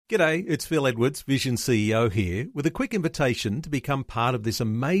G'day, it's Phil Edwards, Vision CEO here, with a quick invitation to become part of this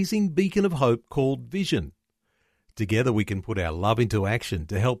amazing beacon of hope called Vision. Together we can put our love into action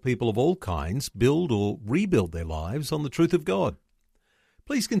to help people of all kinds build or rebuild their lives on the truth of God.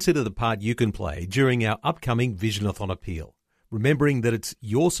 Please consider the part you can play during our upcoming Visionathon appeal, remembering that it's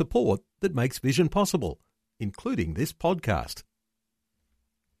your support that makes Vision possible, including this podcast.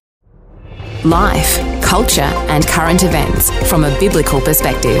 Life, culture and current events from a biblical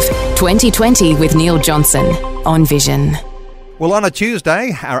perspective. 2020 with Neil Johnson on Vision. Well, on a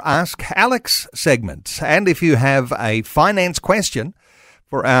Tuesday, our Ask Alex segment. And if you have a finance question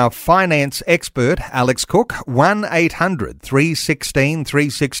for our finance expert, Alex Cook,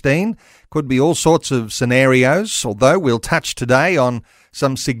 1-800-316-316. Could be all sorts of scenarios, although we'll touch today on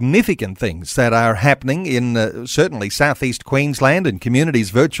some significant things that are happening in certainly southeast Queensland and communities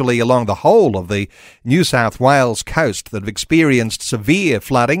virtually along the whole of the New South Wales coast that have experienced severe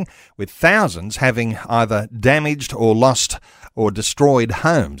flooding, with thousands having either damaged or lost or destroyed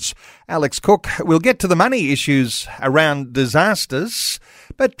homes. Alex Cook, we'll get to the money issues around disasters,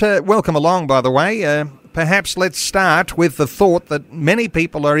 but welcome along, by the way. Perhaps let's start with the thought that many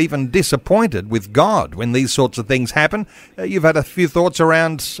people are even disappointed with God when these sorts of things happen. You've had a few thoughts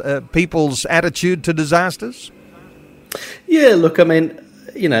around people's attitude to disasters? Yeah, look, I mean,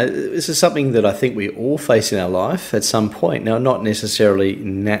 you know, this is something that I think we all face in our life at some point. Now, not necessarily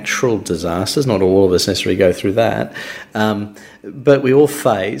natural disasters, not all of us necessarily go through that, but we all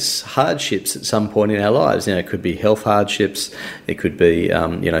face hardships at some point in our lives. You know, it could be health hardships, it could be,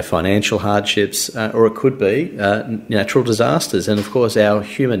 financial hardships, or it could be natural disasters. And of course, our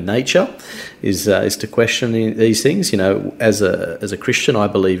human nature is to question these things. You know, as a Christian, I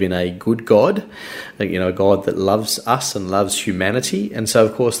believe in a good God, a God that loves us and loves humanity. And so,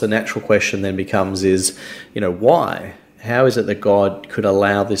 of course, the natural question then becomes why? How is it that God could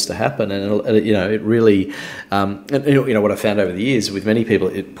allow this to happen? And, it really, what I found over the years with many people,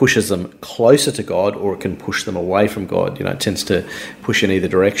 it pushes them closer to God or it can push them away from God. You know, it tends to push in either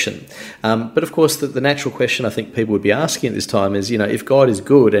direction. But of course, the natural question I think people would be asking at this time is, if God is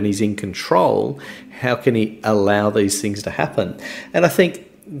good and he's in control, how can he allow these things to happen? And I think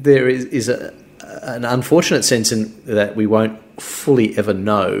there is an unfortunate sense in that we won't fully ever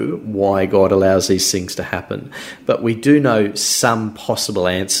know why God allows these things to happen, but we do know some possible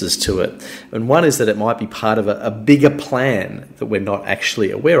answers to it. And one is that it might be part of a bigger plan that we're not actually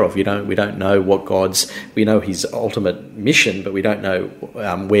aware of. We don't know what we know his ultimate mission, but we don't know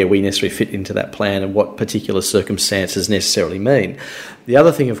where we necessarily fit into that plan and what particular circumstances necessarily mean. The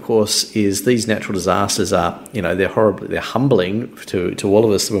other thing, of course, is these natural disasters are, they're humbling to all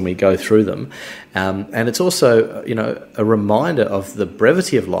of us when we go through them. And it's also, a reminder of the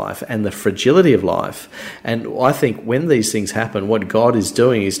brevity of life and the fragility of life. And I think when these things happen, what God is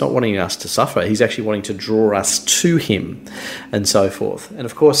doing is not wanting us to suffer. He's actually wanting to draw us to him and so forth. And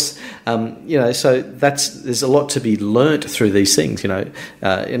of course, so there's a lot to be learnt through these things,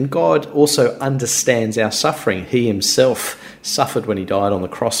 and God also understands our suffering. He himself suffered when he died on the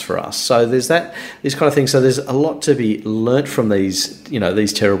cross for us. So there's these kind of things. So there's a lot to be learnt from these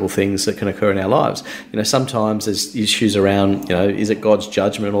terrible things that can occur in our lives. Sometimes there's issues around, is it God's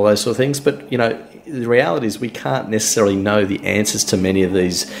judgment and all those sort of things? But, the reality is we can't necessarily know the answers to many of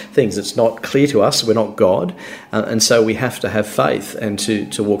these things. It's not clear to us. We're not God. And so we have to have faith and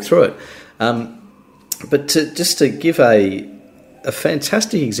to walk through it. But to give a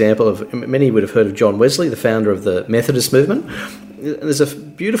fantastic example of, many would have heard of John Wesley, the founder of the Methodist movement. There's a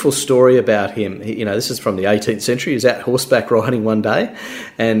beautiful story about him. This is from the 18th century. He was out horseback riding one day,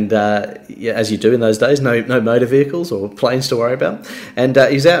 and as you do in those days, no motor vehicles or planes to worry about. And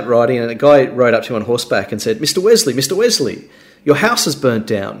he's out riding, and a guy rode up to him on horseback and said, Mr. Wesley, your house is burnt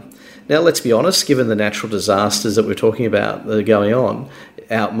down. Now, let's be honest, given the natural disasters that we're talking about that are going on,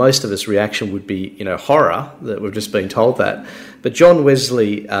 most of us reaction would be, horror that we've just been told that. But John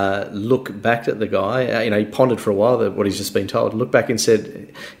Wesley looked back at the guy, he pondered for a while what he's just been told, looked back and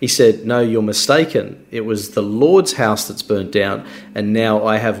said, no, you're mistaken. It was the Lord's house that's burnt down, and now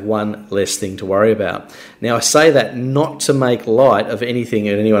I have one less thing to worry about. Now, I say that not to make light of anything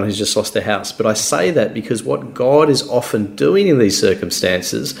and anyone who's just lost their house, but I say that because what God is often doing in these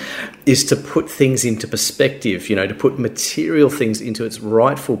circumstances is to put things into perspective, to put material things into its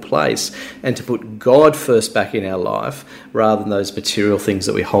rightful place and to put God first back in our life rather than those material things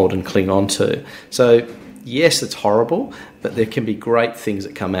that we hold and cling on to. So, yes, it's horrible, but there can be great things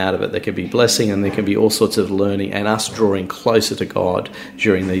that come out of it. There can be blessing, and there can be all sorts of learning and us drawing closer to God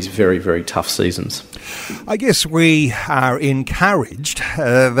during these very, very tough seasons. I guess we are encouraged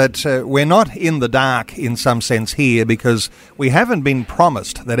that we're not in the dark in some sense here, because we haven't been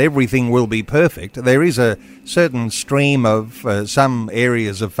promised that everything will be perfect. There is a certain stream of some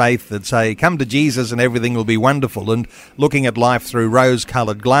areas of faith that say, come to Jesus and everything will be wonderful, and looking at life through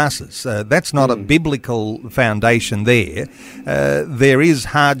rose-coloured glasses. That's not a biblical foundation there. There is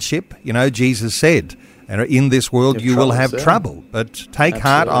hardship. You know, Jesus said, in this world you will have trouble, but take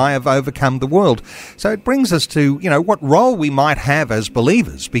heart, I have overcome the world. So it brings us to, what role we might have as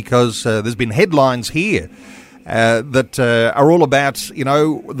believers, because there's been headlines here that are all about,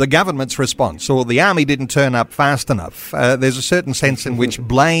 the government's response, or the army didn't turn up fast enough. There's a certain sense in which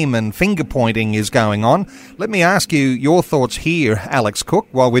blame and finger-pointing is going on. Let me ask you your thoughts here, Alex Cook,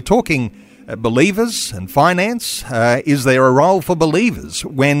 while we're talking believers and finance. Is there a role for believers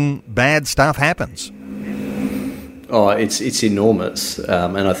when bad stuff happens? Oh, it's enormous,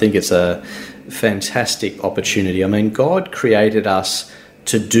 and I think it's a fantastic opportunity. I mean, God created us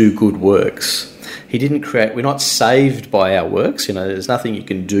to do good works. He didn't create, we're not saved by our works, there's nothing you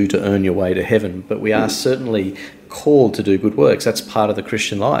can do to earn your way to heaven, but we are certainly called to do good works. That's part of the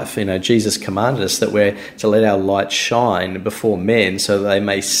Christian life. Jesus commanded us that we're to let our light shine before men so that they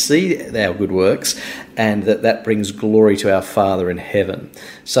may see our good works, and that brings glory to our Father in heaven.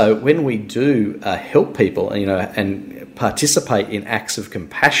 So when we do help people, and participate in acts of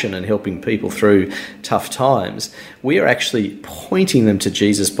compassion and helping people through tough times, we are actually pointing them to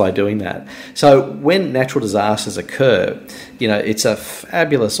Jesus by doing that. So when natural disasters occur, it's a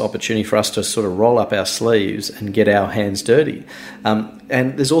fabulous opportunity for us to sort of roll up our sleeves and get our hands dirty.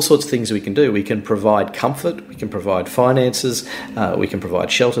 And there's all sorts of things we can do. We can provide comfort, we can provide finances, we can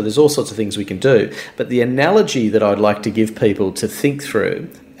provide shelter. There's all sorts of things we can do. But the analogy that I'd like to give people to think through,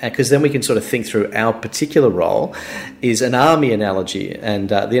 because then we can sort of think through our particular role, is an army analogy. And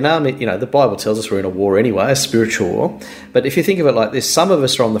the army, the Bible tells us we're in a war anyway, a spiritual war. But if you think of it like this, some of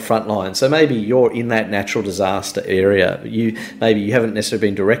us are on the front line. So maybe you're in that natural disaster area. Maybe you haven't necessarily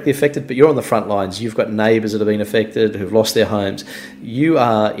been directly affected, but you're on the front lines. You've got neighbours that have been affected, who've lost their homes.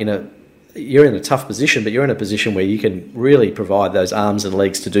 You're in a tough position, but you're in a position where you can really provide those arms and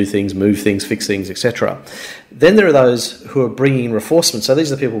legs to do things, move things, fix things, etc. Then there are those who are bringing in reinforcement. So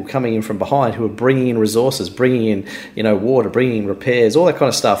these are the people coming in from behind who are bringing in resources, bringing in, water, bringing in repairs, all that kind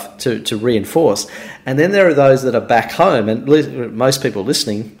of stuff to reinforce. And then there are those that are back home, and most people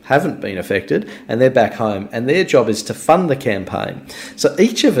listening haven't been affected, and they're back home, and their job is to fund the campaign. So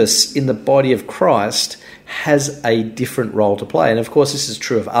each of us in the body of Christ has a different role to play. And of course, this is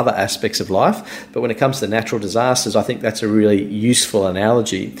true of other aspects of life, but when it comes to natural disasters, I think that's a really useful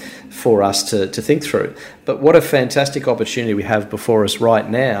analogy for us to think through. But what a fantastic opportunity we have before us right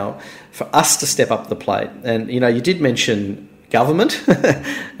now for us to step up the plate. And, you did mention government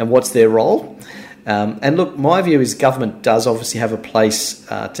and what's their role. And look, my view is government does obviously have a place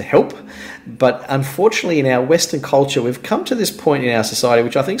to help, but unfortunately in our Western culture we've come to this point in our society,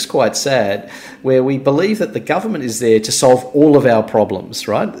 which I think is quite sad, where we believe that the government is there to solve all of our problems,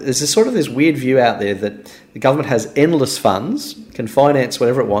 right? There's this weird view out there that the government has endless funds, can finance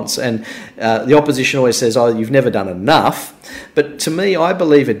whatever it wants, and the opposition always says, you've never done enough. But to me, I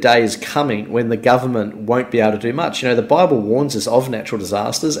believe a day is coming when the government won't be able to do much. The Bible warns us of natural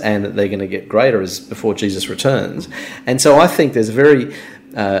disasters, and that they're going to get greater before Jesus returns. And so I think there's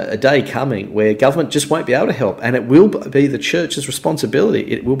a day coming where government just won't be able to help, and it will be the church's responsibility.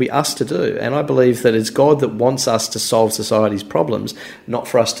 It will be us to do. And I believe that it's God that wants us to solve society's problems, not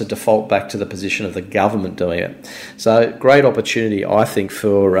for us to default back to the position of the government doing it. So great opportunity, I think,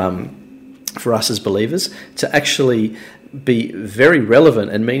 for us as believers to actually be very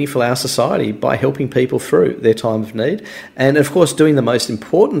relevant and meaningful to our society by helping people through their time of need. And of course, doing the most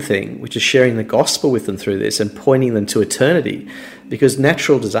important thing, which is sharing the gospel with them through this and pointing them to eternity. Because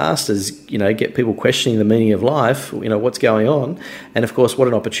natural disasters, get people questioning the meaning of life, what's going on. And of course, what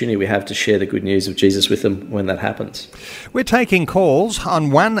an opportunity we have to share the good news of Jesus with them when that happens. We're taking calls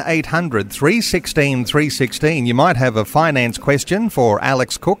on 1-800-316-316. You might have a finance question for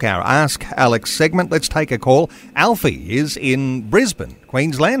Alex Cook, our Ask Alex segment. Let's take a call. Alfie is in Brisbane,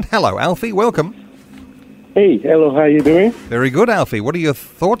 Queensland. Hello, Alfie. Welcome. Hey, hello. How are you doing? Very good, Alfie. What are your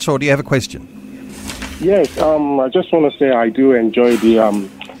thoughts, or do you have a question? Yes, I just want to say I do enjoy the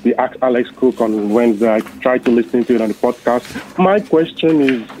Ask Alex Cook on Wednesday. I try to listen to it on the podcast. My question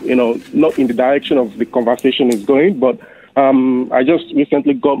is, not in the direction of the conversation is going, but I just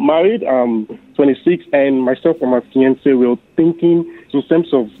recently got married, 26, and myself and my fiancé, we were thinking, in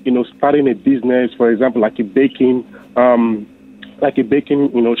terms of, starting a business, for example, like a baking,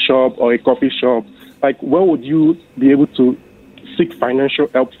 shop or a coffee shop, like where would you be able to seek financial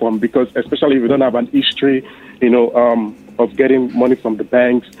help from? Because especially if you don't have an history, of getting money from the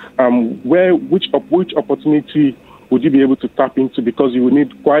banks, which opportunity would you be able to tap into? Because you would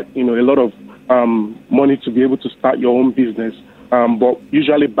need quite, a lot of money to be able to start your own business. But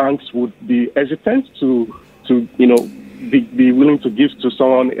usually banks would be hesitant to be willing to give to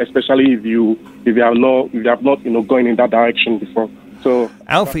someone, especially if you have not going in that direction before. So,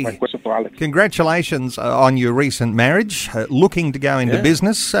 Alfie, that's my question for Alex. Congratulations on your recent marriage. Looking to go into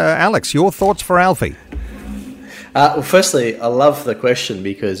business, Alex, your thoughts for Alfie? Well, firstly, I love the question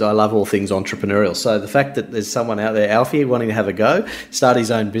because I love all things entrepreneurial. So the fact that there's someone out there, Alfie, wanting to have a go, start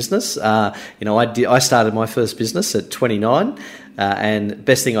his own business. I started my first business at 29. And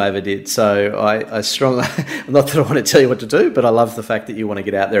best thing I ever did. So I strongly, not that I want to tell you what to do, but I love the fact that you want to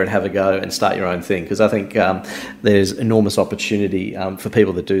get out there and have a go and start your own thing, because I think there's enormous opportunity for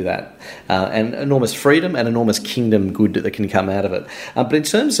people to do that, and enormous freedom and enormous kingdom good that can come out of it. But in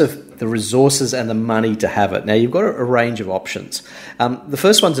terms of the resources and the money to have it, now you've got a range of options. The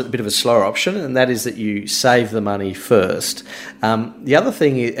first one's a bit of a slower option, and that is that you save the money first. The other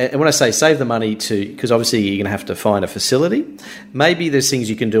thing is, and when I say save the money because obviously you're going to have to find a facility. Maybe there's things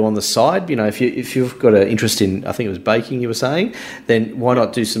you can do on the side. If you've got an interest in, I think it was baking you were saying, then why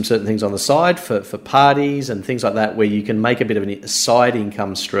not do some certain things on the side for parties and things like that, where you can make a bit of a side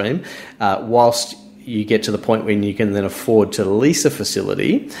income stream whilst you get to the point when you can then afford to lease a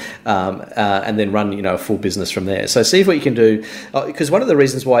facility and then run, a full business from there. So see what you can do, because one of the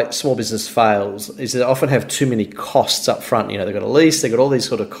reasons why small business fails is they often have too many costs up front. They've got a lease, they've got all these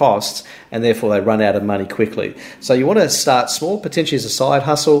sort of costs, and therefore they run out of money quickly. So you want to start small, potentially as a side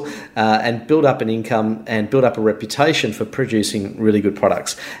hustle, and build up an income and build up a reputation for producing really good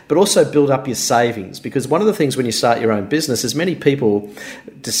products, but also build up your savings, because one of the things when you start your own business is many people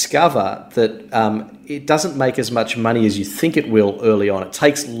discover that it doesn't make as much money as you think it will early on. It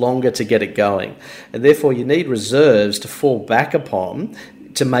takes longer to get it going. And therefore you need reserves to fall back upon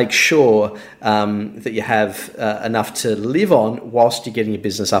to make sure that you have enough to live on whilst you're getting your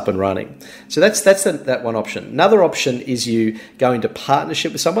business up and running. So that's that one option. Another option is you go into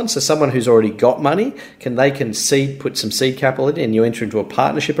partnership with someone. So someone who's already got money, they can put some seed capital in, and you enter into a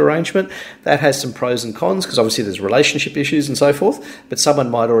partnership arrangement. That has some pros and cons, because obviously there's relationship issues and so forth, but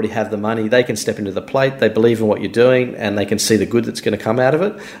someone might already have the money. They can step into the plate, they believe in what you're doing, and they can see the good that's going to come out of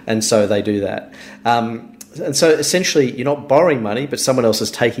it, and so they do that. And so essentially you're not borrowing money, but someone else is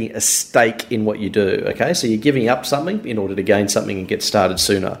taking a stake in what you do, okay? So you're giving up something in order to gain something and get started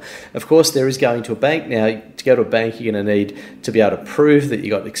sooner. Of course, there is going to a bank. Now, to go to a bank, you're going to need to be able to prove that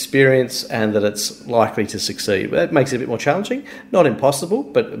you've got experience and that it's likely to succeed. That makes it a bit more challenging. Not impossible,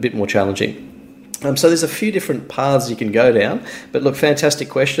 but a bit more challenging. So there's a few different paths you can go down. But look, fantastic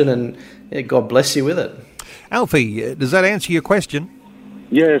question, and God bless you with it. Alfie, does that answer your question?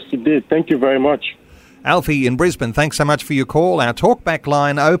 Yes, it did. Thank you very much. Alfie in Brisbane, thanks so much for your call. Our talkback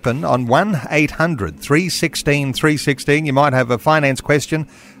line open on 1-800 316 316. You might have a finance question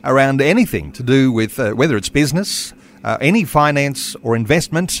around anything to do with whether it's business, any finance or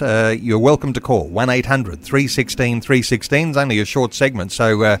investment. You're welcome to call 1-800 316 316. It's only a short segment,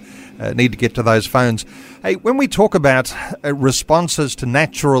 so need to get to those phones. Hey, when we talk about responses to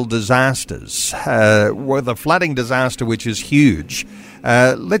natural disasters, the flooding disaster, which is huge,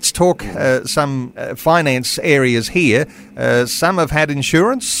 let's talk some finance areas here. Some have had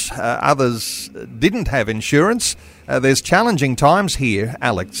insurance, others didn't have insurance. There's challenging times here,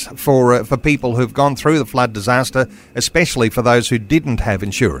 Alex, for people who've gone through the flood disaster, especially for those who didn't have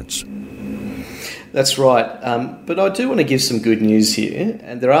insurance. That's right. But I do want to give some good news here,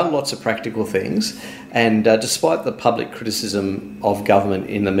 and there are lots of practical things. And despite the public criticism of government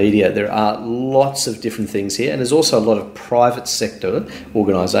in the media, there are lots of different things here. And there's also a lot of private sector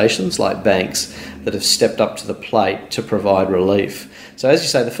organisations like banks that have stepped up to the plate to provide relief. So as you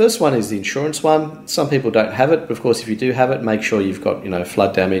say, the first one is the insurance one. Some people don't have it, but of course, if you do have it, make sure you've got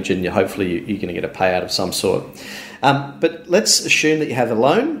flood damage, and hopefully you're going to get a payout of some sort. But let's assume that you have a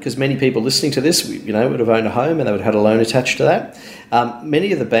loan, because many people listening to this, would have owned a home and they would have had a loan attached to that.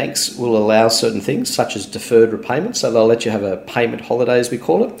 Many of the banks will allow certain things, such as deferred repayment, so they'll let you have a payment holiday, as we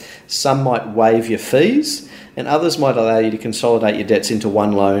call it. Some might waive your fees, and others might allow you to consolidate your debts into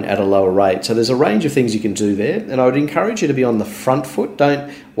one loan at a lower rate. So there's a range of things you can do there, and I would encourage you to be on the front foot.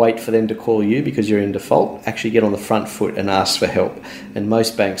 Don't wait for them to call you because you're in default. Actually get on the front foot and ask for help. And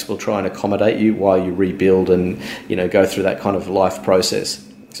most banks will try and accommodate you while you rebuild and go through that kind of life process.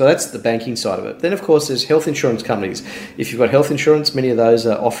 So that's the banking side of it. Then, of course, there's health insurance companies. If you've got health insurance, many of those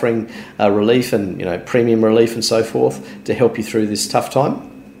are offering relief and premium relief and so forth to help you through this tough time.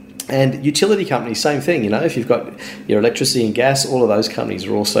 And utility companies, same thing. If you've got your electricity and gas, all of those companies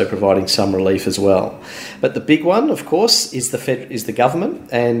are also providing some relief as well. But the big one, of course, is the government,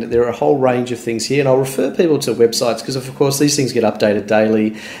 and there are a whole range of things here. And I'll refer people to websites because, of course, these things get updated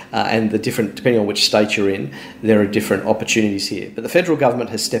daily, and depending on which state you're in, there are different opportunities here. But the federal government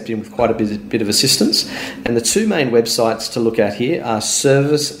has stepped in with quite a bit of assistance, and the two main websites to look at here are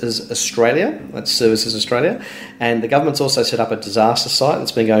Services Australia. That's Services Australia, and the government's also set up a disaster site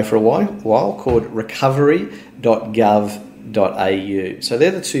that's been going for a while called recovery.gov.au. So they're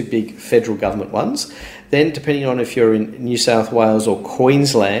the two big federal government ones. Then, depending on if you're in New South Wales or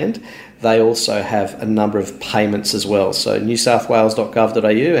Queensland, they also have a number of payments as well. So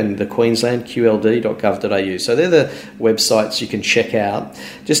newsouthwales.gov.au and the Queensland QLD.gov.au. So they're the websites you can check out.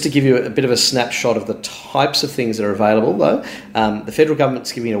 Just to give you a bit of a snapshot of the types of things that are available, though, the federal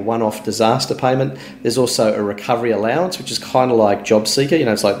government's giving a one-off disaster payment. There's also a recovery allowance, which is kind of like JobSeeker.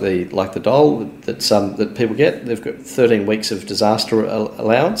 It's like the dole that people get. They've got 13 weeks of disaster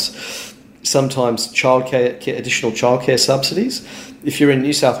allowance. Sometimes additional childcare subsidies. If you're in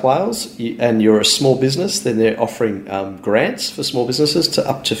New South Wales and you're a small business, then they're offering grants for small businesses to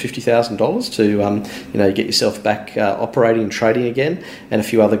up to $50,000 to get yourself back operating and trading again, and a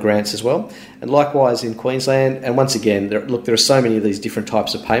few other grants as well. And likewise in Queensland, and once again, there are so many of these different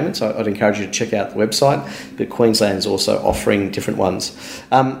types of payments. I'd encourage you to check out the website, but Queensland is also offering different ones.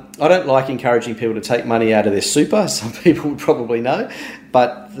 I don't like encouraging people to take money out of their super, some people would probably know,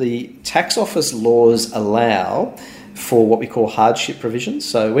 but the tax office laws allow for what we call hardship provisions.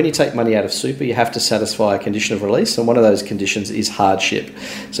 So when you take money out of super, you have to satisfy a condition of release, and one of those conditions is hardship.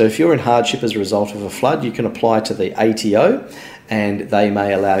 So if you're in hardship as a result of a flood, you can apply to the ATO, and they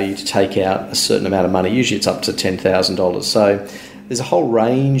may allow you to take out a certain amount of money. Usually it's up to $10,000. So there's a whole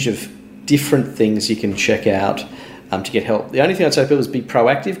range of different things you can check out to get help. The only thing I'd say to people is be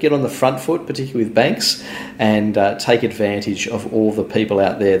proactive, get on the front foot, particularly with banks, and take advantage of all the people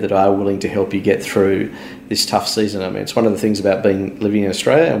out there that are willing to help you get through this tough season. It's one of the things about living in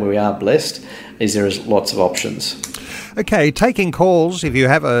Australia, and we are blessed, is there is lots of options. Okay, taking calls. If you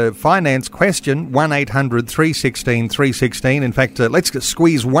have a finance question, 1800 316 316. In fact, let's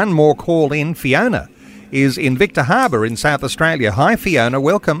squeeze one more call in. Fiona is in Victor Harbor in South Australia. Hi, Fiona.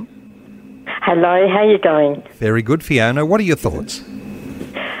 Welcome. Hello, how are you going? Very good, Fiona. What are your thoughts?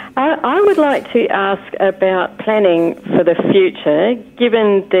 I would like to ask about planning for the future,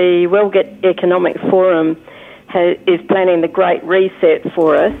 given the World Economic Forum is planning the Great Reset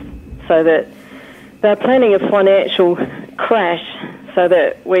for us, so that they're planning a financial crash so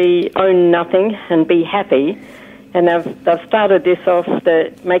that we own nothing and be happy. And they've started this off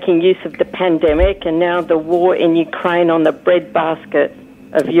making use of the pandemic and now the war in Ukraine on the breadbasket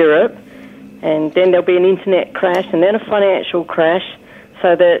of Europe. And then there'll be an internet crash and then a financial crash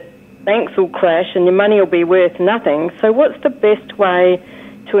so that banks will crash and your money will be worth nothing. So what's the best way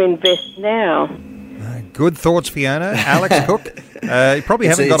to invest now? Good thoughts, Fiona. Alex Cook, you probably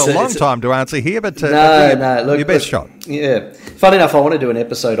haven't got a long time to answer here, but look, your best shot. Yeah. Funny enough, I want to do an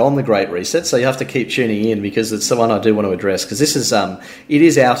episode on the Great Reset, so you have to keep tuning in because it's the one I do want to address, because this is it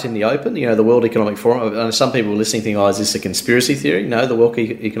is out in the open. The World Economic Forum, some people listening think, is this a conspiracy theory? No, the World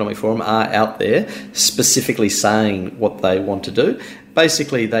Economic Forum are out there specifically saying what they want to do.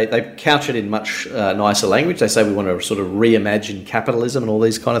 Basically, they couch it in much nicer language. They say we want to sort of reimagine capitalism and all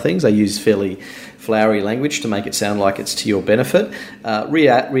these kind of things. They use fairly flowery language to make it sound like it's to your benefit.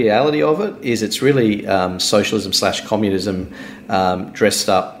 Reality of it is it's really socialism/communism dressed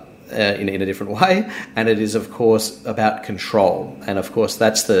up in a different way, and it is, of course, about control. And, of course,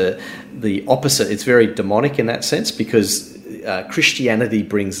 that's the opposite. It's very demonic in that sense because Christianity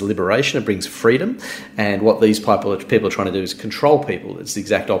brings liberation, it brings freedom, and what these people are trying to do is control people. It's the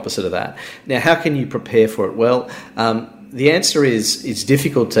exact opposite of that. Now, how can you prepare for it? Well, the answer is it's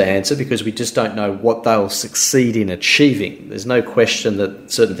difficult to answer because we just don't know what they'll succeed in achieving. There's no question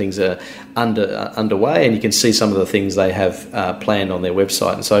that certain things are underway, and you can see some of the things they have planned on their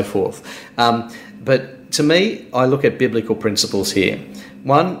website and so forth. But to me, I look at biblical principles here.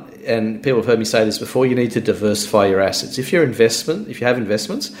 One, and people have heard me say this before, you need to diversify your assets. If you have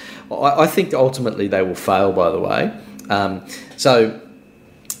investments, I think ultimately they will fail, by the way. So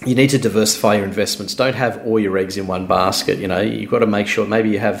you need to diversify your investments. Don't have all your eggs in one basket. You've got to make sure maybe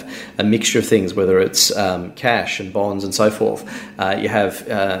you have a mixture of things, whether it's cash and bonds and so forth. You have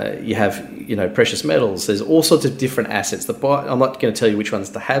precious metals. There's all sorts of different assets. I'm not going to tell you which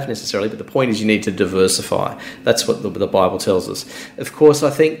ones to have necessarily, but the point is you need to diversify. That's what the Bible tells us. Of course, I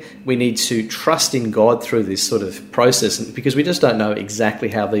think we need to trust in God through this sort of process, because we just don't know exactly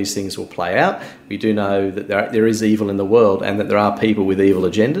how these things will play out. We do know that there is evil in the world and that there are people with evil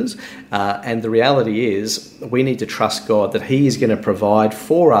agendas. And the reality is we need to trust God that He is going to provide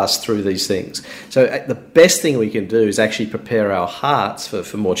for us through these things. So the best thing we can do is actually prepare our hearts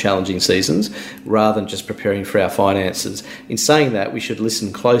for more challenging seasons rather than just preparing for our finances. In saying that, we should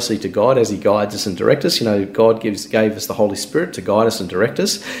listen closely to God as He guides us and directs us. God gave us the Holy Spirit to guide us and direct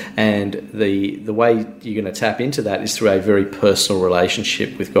us. And the way you're going to tap into that is through a very personal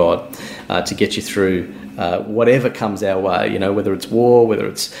relationship with God to get you through whatever comes our way, whether it's war, whether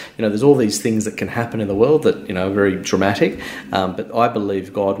it's, there's all these things that can happen in the world that, are very dramatic. But I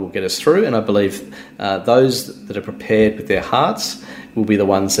believe God will get us through, and I believe those that are prepared with their hearts will be the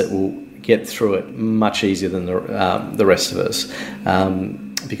ones that will get through it much easier than the rest of us.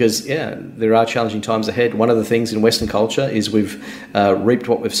 Because, there are challenging times ahead. One of the things in Western culture is we've reaped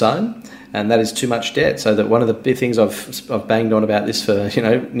what we've sown, and that is too much debt. So that one of the big things I've banged on about this for,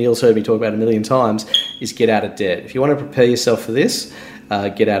 Neil's heard me talk about it a million times, is get out of debt. If you want to prepare yourself for this,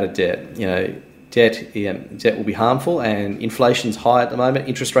 get out of debt. Debt will be harmful, and inflation's high at the moment.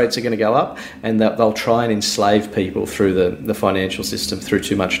 Interest rates are going to go up, and they'll try and enslave people through the financial system through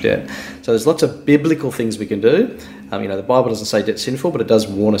too much debt. So there's lots of biblical things we can do. The Bible doesn't say debt's sinful, but it does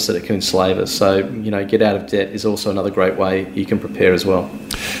warn us that it can enslave us. So, get out of debt is also another great way you can prepare as well.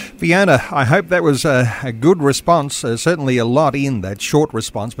 Fiona, I hope that was a good response. Certainly a lot in that short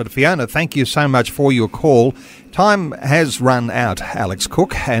response. But Fiona, thank you so much for your call. Time has run out, Alex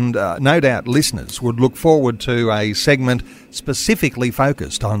Cook, and no doubt listeners would look forward to a segment specifically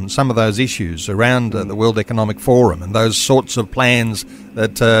focused on some of those issues around the World Economic Forum and those sorts of plans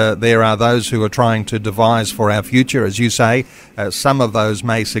that there are those who are trying to devise for our future. As you say, some of those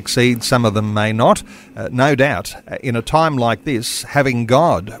may succeed, some of them may not. No doubt, in a time like this, having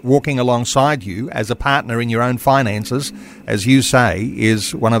God walking alongside you as a partner in your own finances, as you say,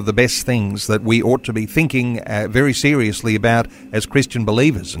 is one of the best things that we ought to be thinking very seriously about as Christian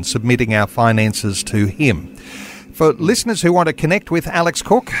believers, and submitting our finances to Him. For listeners who want to connect with Alex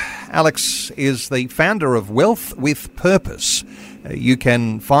Cook, Alex is the founder of Wealth with Purpose. You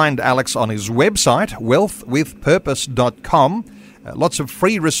can find Alex on his website, wealthwithpurpose.com. Lots of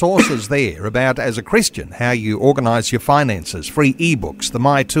free resources there about, as a Christian, how you organise your finances, free ebooks, the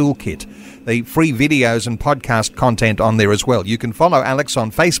My Toolkit, the free videos and podcast content on there as well. You can follow Alex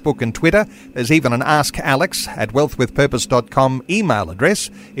on Facebook and Twitter. There's even an Ask Alex at wealthwithpurpose.com email address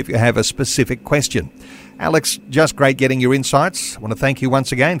if you have a specific question. Alex, just great getting your insights. I want to thank you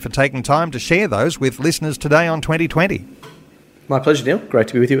once again for taking time to share those with listeners today on 2020. My pleasure, Neil. Great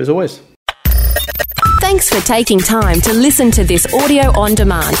to be with you as always. Thanks for taking time to listen to this audio on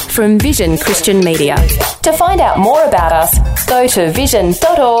demand from Vision Christian Media. To find out more about us, go to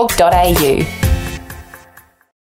vision.org.au.